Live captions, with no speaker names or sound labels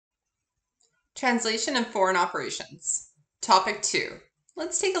Translation and foreign operations. Topic 2.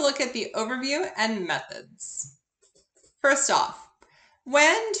 Let's take a look at the overview and methods. First off,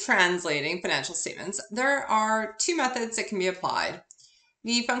 when translating financial statements, there are two methods that can be applied: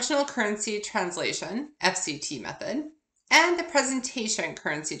 the functional currency translation, FCT method, and the presentation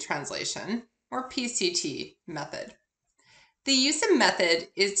currency translation, or PCT method. The use of method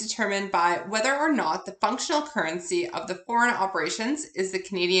is determined by whether or not the functional currency of the foreign operations is the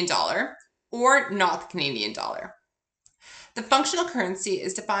Canadian dollar or not the Canadian dollar. The functional currency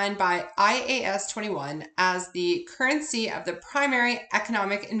is defined by IAS 21 as the currency of the primary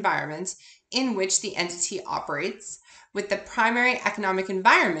economic environment in which the entity operates, with the primary economic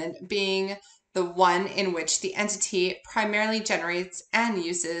environment being the one in which the entity primarily generates and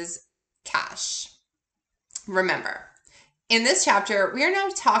uses cash. Remember, in this chapter, we are now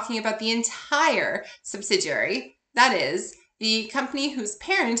talking about the entire subsidiary, that is, the company whose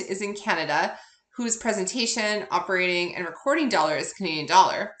parent is in Canada, whose presentation, operating, and recording dollar is Canadian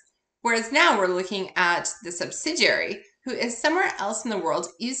dollar, whereas now we're looking at the subsidiary, who is somewhere else in the world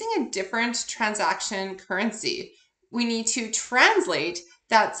using a different transaction currency. We need to translate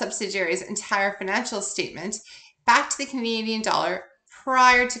that subsidiary's entire financial statement back to the Canadian dollar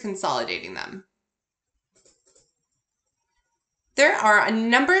prior to consolidating them. There are a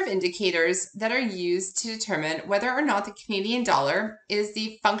number of indicators that are used to determine whether or not the Canadian dollar is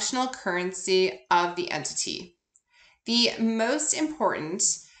the functional currency of the entity. The most important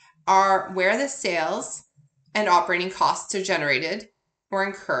are where the sales and operating costs are generated or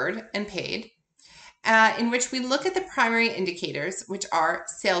incurred and paid, in which we look at the primary indicators, which are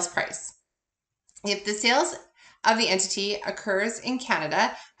sales price. If the sales of the entity occurs in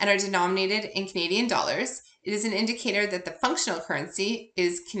Canada and are denominated in Canadian dollars, it is an indicator that the functional currency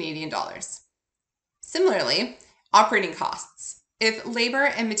is Canadian dollars. Similarly, operating costs. If labor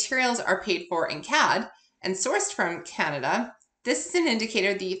and materials are paid for in CAD and sourced from Canada, this is an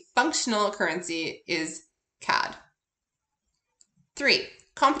indicator the functional currency is CAD. 3.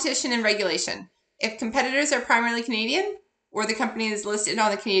 Competition and regulation. If competitors are primarily Canadian or the company is listed on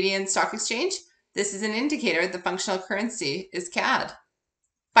the Canadian Stock Exchange, this is an indicator the functional currency is CAD.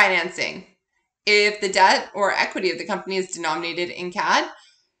 Financing. If the debt or equity of the company is denominated in CAD,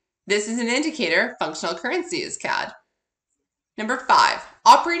 this is an indicator functional currency is CAD. Number 5,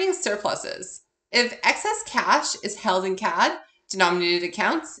 operating surpluses. If excess cash is held in CAD, denominated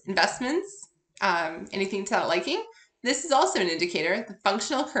accounts, investments, anything to that liking, this is also an indicator the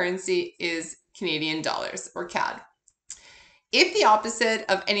functional currency is Canadian dollars or CAD. If the opposite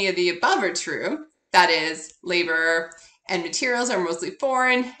of any of the above are true, that is, labor and materials are mostly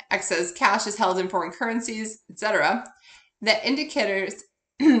foreign, excess cash is held in foreign currencies, etc., that indicators,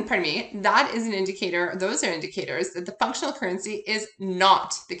 that is an indicator, those are indicators that the functional currency is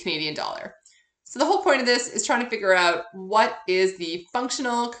not the Canadian dollar. So the whole point of this is trying to figure out what is the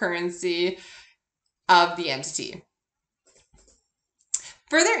functional currency of the entity.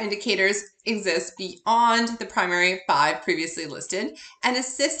 Further indicators exist beyond the primary 5 previously listed and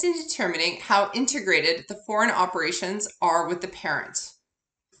assist in determining how integrated the foreign operations are with the parent.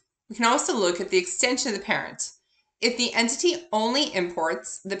 We can also look at the extension of the parent. If the entity only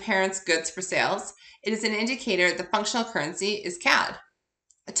imports the parent's goods for sales, it is an indicator the functional currency is CAD.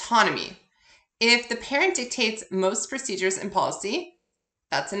 Autonomy. If the parent dictates most procedures and policy,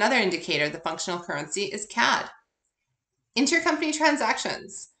 that's another indicator the functional currency is CAD. Intercompany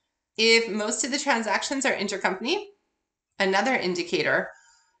transactions. If most of the transactions are intercompany, another indicator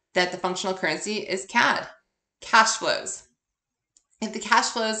that the functional currency is CAD. Cash flows. If the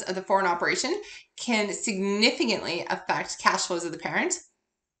cash flows of the foreign operation can significantly affect cash flows of the parent,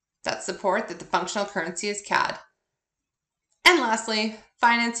 that's support that the functional currency is CAD. And lastly,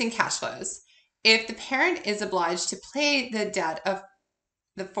 financing cash flows. If the parent is obliged to pay the debt of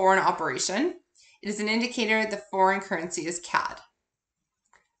the foreign operation, it is an indicator the foreign currency is CAD.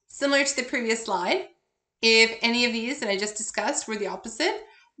 Similar to the previous slide, if any of these that I just discussed were the opposite,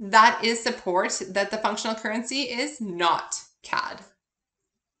 that is support that the functional currency is not CAD.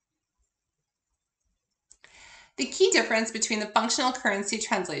 The key difference between the functional currency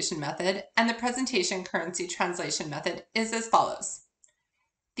translation method and the presentation currency translation method is as follows.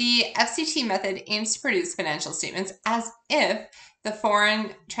 The FCT method aims to produce financial statements as if the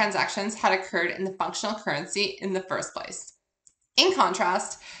foreign transactions had occurred in the functional currency in the first place. In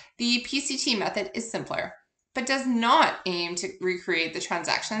contrast, the PCT method is simpler, but does not aim to recreate the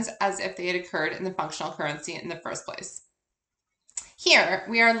transactions as if they had occurred in the functional currency in the first place. Here,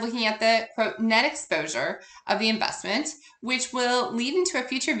 we are looking at the, quote, net exposure of the investment, which will lead into a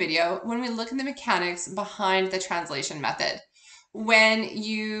future video when we look at the mechanics behind the translation method. When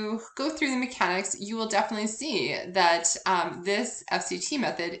you go through the mechanics, you will definitely see that this FCT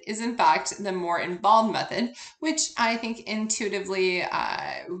method is in fact the more involved method, which I think intuitively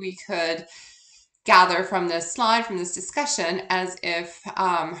we could gather from this slide, from this discussion, as if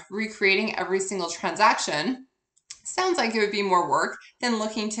recreating every single transaction sounds like it would be more work than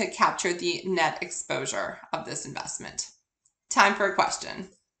looking to capture the net exposure of this investment. Time for a question.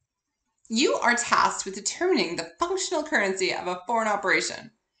 You are tasked with determining the functional currency of a foreign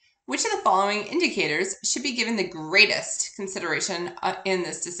operation. Which of the following indicators should be given the greatest consideration in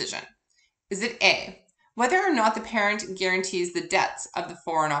this decision? Is it A, whether or not the parent guarantees the debts of the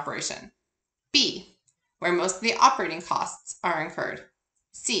foreign operation? B, where most of the operating costs are incurred?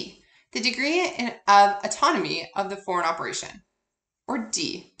 C, the degree of autonomy of the foreign operation? Or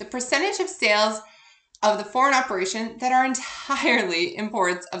D, the percentage of sales of the foreign operation that are entirely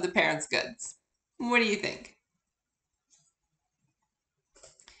imports of the parent's goods? What do you think?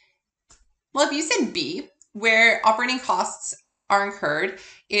 Well, if you said B, where operating costs are incurred,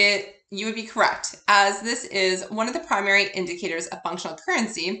 you would be correct, as this is one of the primary indicators of functional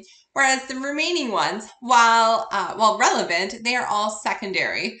currency, whereas the remaining ones, while relevant, they are all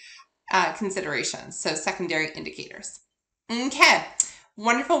secondary considerations, so secondary indicators. Okay.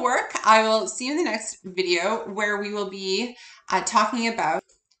 Wonderful work. I will see you in the next video where we will be talking about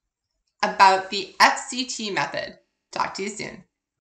the FCT method. Talk to you soon.